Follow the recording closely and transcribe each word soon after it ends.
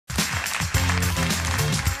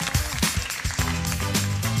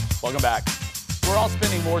Welcome back. We're all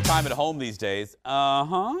spending more time at home these days.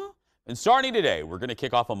 And starting today, we're going to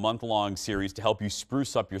kick off a month-long series to help you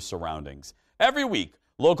spruce up your surroundings. Every week,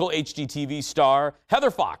 local HGTV star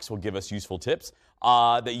Heather Fox will give us useful tips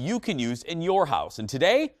that you can use in your house. And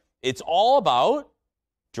today, it's all about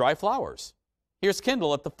dry flowers. Here's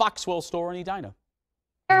Kendall at the Foxwell store in Edina.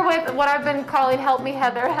 Here with what I've been calling Help Me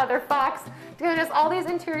Heather, Heather Fox, doing us all these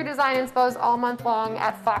interior design inspos all month long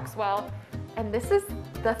at Foxwell. And this is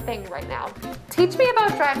the thing right now. Teach me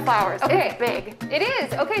about dried flowers. Okay. It's big. It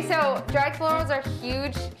is. Okay, so dried florals are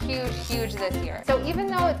huge, huge, huge this year. So even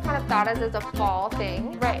though it's kind of thought of as a fall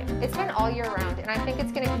thing, Right. it's been all year round, and I think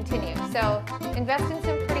it's going to continue. So invest in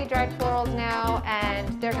some pretty dried florals now,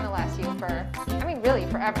 and they're going to last you for, I mean, really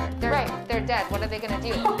forever. They're dead. What are they going to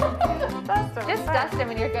do? Just dust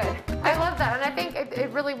them and you're good. I love that, and I think it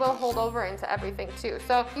really will hold over into everything too.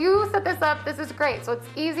 So you set this up, this is great. So it's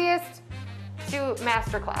easiest to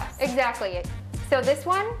masterclass. Exactly. So this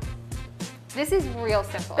is real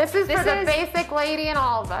simple. This is for the basic lady and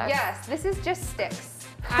all of us. Yes, this is just sticks.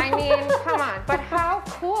 I mean, come on. But how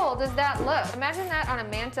cool does that look? Imagine that on a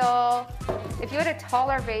mantle. If you had a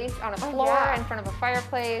taller vase on a floor in front of a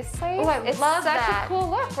fireplace. Oh, I love that. It's such a cool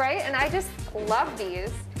look, right? And I just love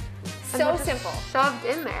these. So simple. Shoved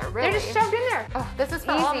in there, really. They're just shoved in there. Oh, this is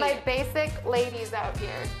for all my basic ladies out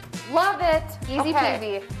here. Love it. Easy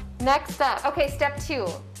peasy. Next up. Okay, step 2.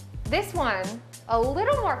 This one, a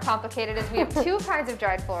little more complicated, is we have 2 kinds of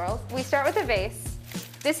dried florals. We start with a vase.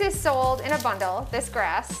 This is sold in a bundle, this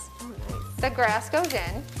grass. Oh, nice. The grass goes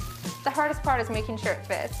in. The hardest part is making sure it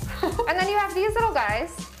fits. And then you have these little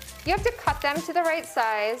guys. You have to cut them to the right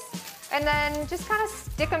size and then just kind of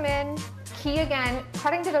stick them in. Key again,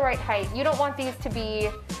 cutting to the right height. You don't want these to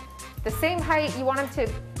be the same height. You want them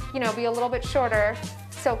to, be a little bit shorter.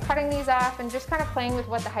 So cutting these off and just kind of playing with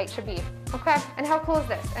what the height should be. Okay, and how cool is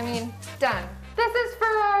this? I mean, done. This is for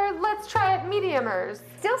our Let's Try It mediumers.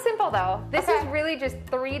 Still simple though. This is really just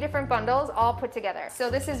 3 different bundles all put together.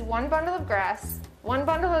 So this is 1 bundle of grass, 1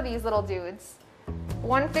 bundle of these little dudes,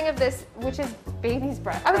 1 thing of this, which is baby's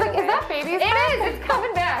breath. I was like, is that baby's breath? It is, it's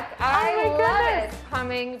coming back. I love it.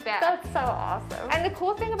 Coming back. That's so awesome. And the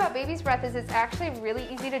cool thing about baby's breath is it's actually really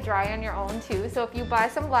easy to dry on your own too. So if you buy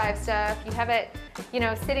some live stuff, you have it,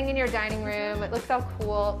 sitting in your dining room, it looks all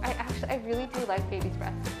cool. I really do like baby's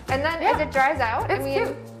breath. And then as it dries out, it's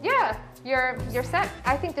cute. Yeah, you're set.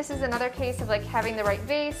 I think this is another case of like having the right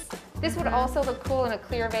vase. This would also look cool in a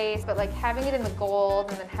clear vase, but like having it in the gold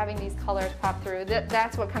and then having these colors pop through,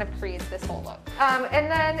 that's what kind of creates this whole look. And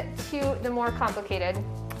then to the more complicated.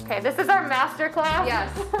 Okay, this is our master class. Yes.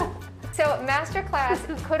 So master class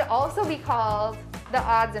could also be called the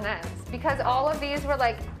odds and ends, because all of these were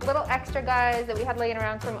like little extra guys that we had laying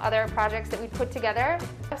around from other projects that we put together.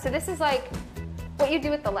 So this is like what you do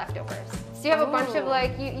with the leftovers. So you have a bunch of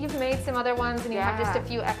like, you've made some other ones and you have just a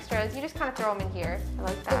few extras. You just kind of throw them in here. I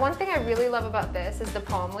like that. The one thing I really love about this is the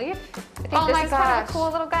palm leaf. I think this is kind of a cool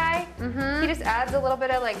little guy. He just adds a little bit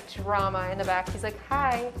of like drama in the back. He's like,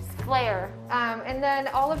 hi. Flair. And then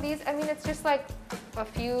all of these, I mean, it's just like a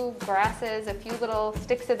few grasses, a few little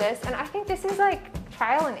sticks of this. And I think this is like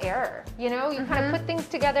trial and error. You kind of put things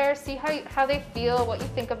together, see how they feel, what you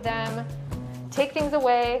think of them, take things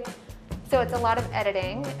away. So it's a lot of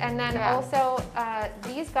editing. And then also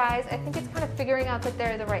these guys, I think it's kind of figuring out that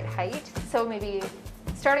they're the right height. So maybe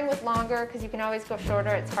starting with longer, because you can always go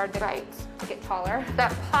shorter. It's hard to get taller.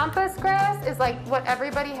 That pampas grass is like what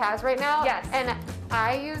everybody has right now. Yes. And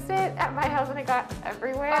I used it at my house and it got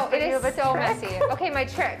everywhere. Oh, it is so messy. Okay, my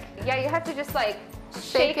trick. Yeah, you have to just like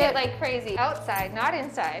shake it like crazy. Outside, not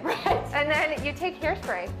inside. Right. And then you take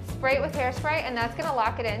hairspray. Spray it with hairspray, and that's gonna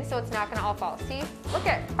lock it in so it's not gonna all fall. See? Look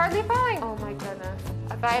at hardly falling. Oh my goodness.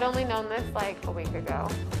 If I had only known this like a week ago.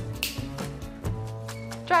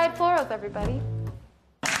 Dried florals, everybody.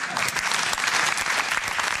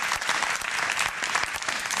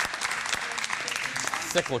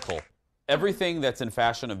 Cyclical. Everything that's in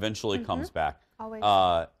fashion eventually comes back. Always.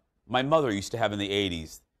 My mother used to have in the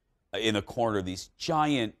 80s, in a corner, these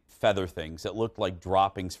giant feather things that looked like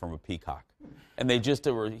droppings from a peacock. And they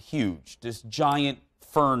were huge, just giant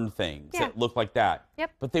fern things that looked like that.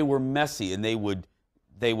 Yep. But they were messy and they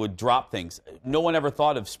would drop things. No one ever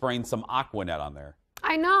thought of spraying some Aquanet on there.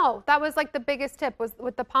 I know. That was like the biggest tip was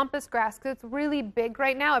with the pampas grass, because it's really big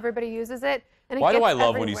right now. Everybody uses it. And Why do I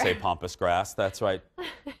love when you say pampas grass? That's right.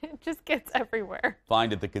 It just gets everywhere.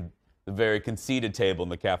 Find at the very conceited table in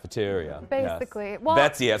the cafeteria. Basically. Yes. Well,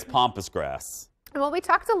 Betsy has pampas grass. And what we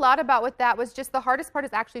talked a lot about with that was just the hardest part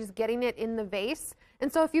is actually just getting it in the vase.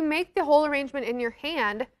 And so if you make the whole arrangement in your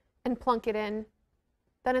hand and plunk it in,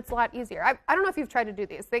 then it's a lot easier. I don't know if you've tried to do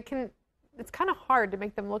these. It's kind of hard to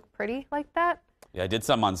make them look pretty like that. Yeah, I did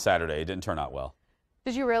some on Saturday. It didn't turn out well.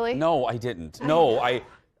 Did you really? No, I didn't. No,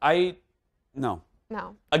 no.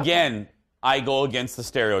 No. Again, I go against the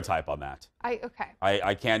stereotype on that. Okay.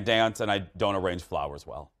 I can't dance and I don't arrange flowers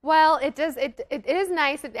well. Well, it does. It is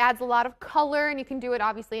nice. It adds a lot of color, and you can do it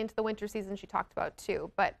obviously into the winter season. She talked about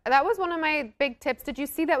too. But that was one of my big tips. Did you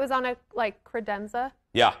see that was on a credenza?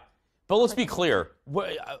 Yeah. But let's be clear,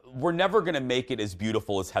 we're never going to make it as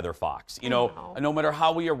beautiful as Heather Fox. You know, no matter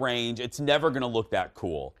how we arrange, it's never going to look that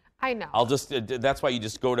cool. I know. That's why you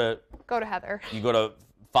just go to Heather. You go to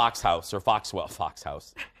Fox House or Foxwell.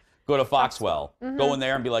 Go to Foxwell. Mm-hmm. Go in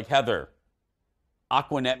there and be like, Heather,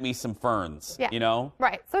 Aquanet me some ferns. Yeah. You know?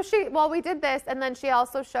 Right. So we did this, and then she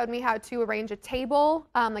also showed me how to arrange a table,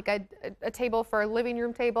 like a table for a living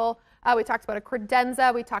room table. We talked about a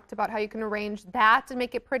credenza. We talked about how you can arrange that to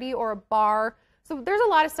make it pretty, or a bar. So there's a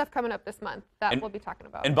lot of stuff coming up this month that we'll be talking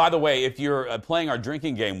about. And by the way, if you're playing our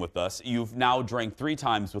drinking game with us, you've now drank 3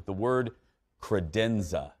 times with the word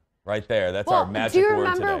credenza. Right there. That's our magic word today. Do you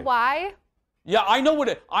remember why? Yeah, I know what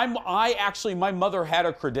it. My mother had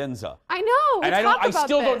a credenza. I know. And I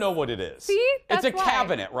still don't know what it is. See? It's a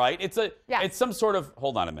cabinet, right? It's some sort of.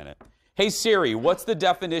 Hold on a minute. Hey Siri, what's the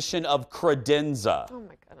definition of credenza? Oh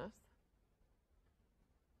my goodness.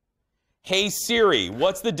 Hey Siri,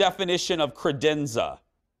 what's the definition of credenza?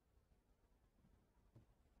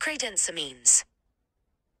 Credenza means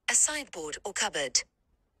a sideboard or cupboard.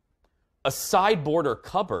 A sideboard or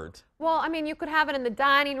cupboard? Well, I mean, you could have it in the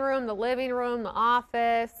dining room, the living room, the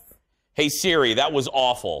office. Hey Siri, that was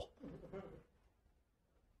awful.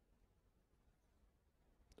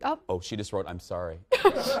 Oh, she just wrote, I'm sorry.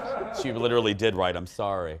 She literally did write, I'm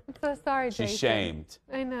sorry. I'm so sorry, Jason. She's shamed.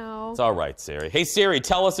 I know. It's all right, Siri. Hey Siri,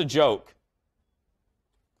 tell us a joke.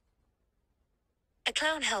 A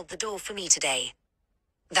clown held the door for me today.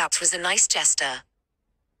 That was a nice gesture.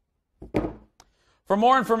 For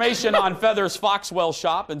more information on Feather's Foxwell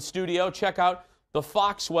shop and studio, check out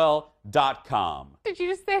thefoxwell.com. Did you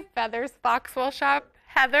just say Feather's Foxwell shop?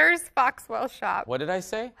 Heather's Foxwell shop. What did I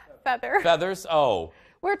say? Feather. Feathers? Oh.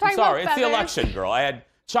 We're talking sorry, about it's the election, girl. I had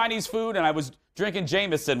Chinese food and I was drinking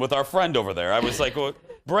Jameson with our friend over there. I was like, well,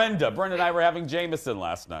 Brenda and I were having Jameson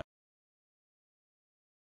last night.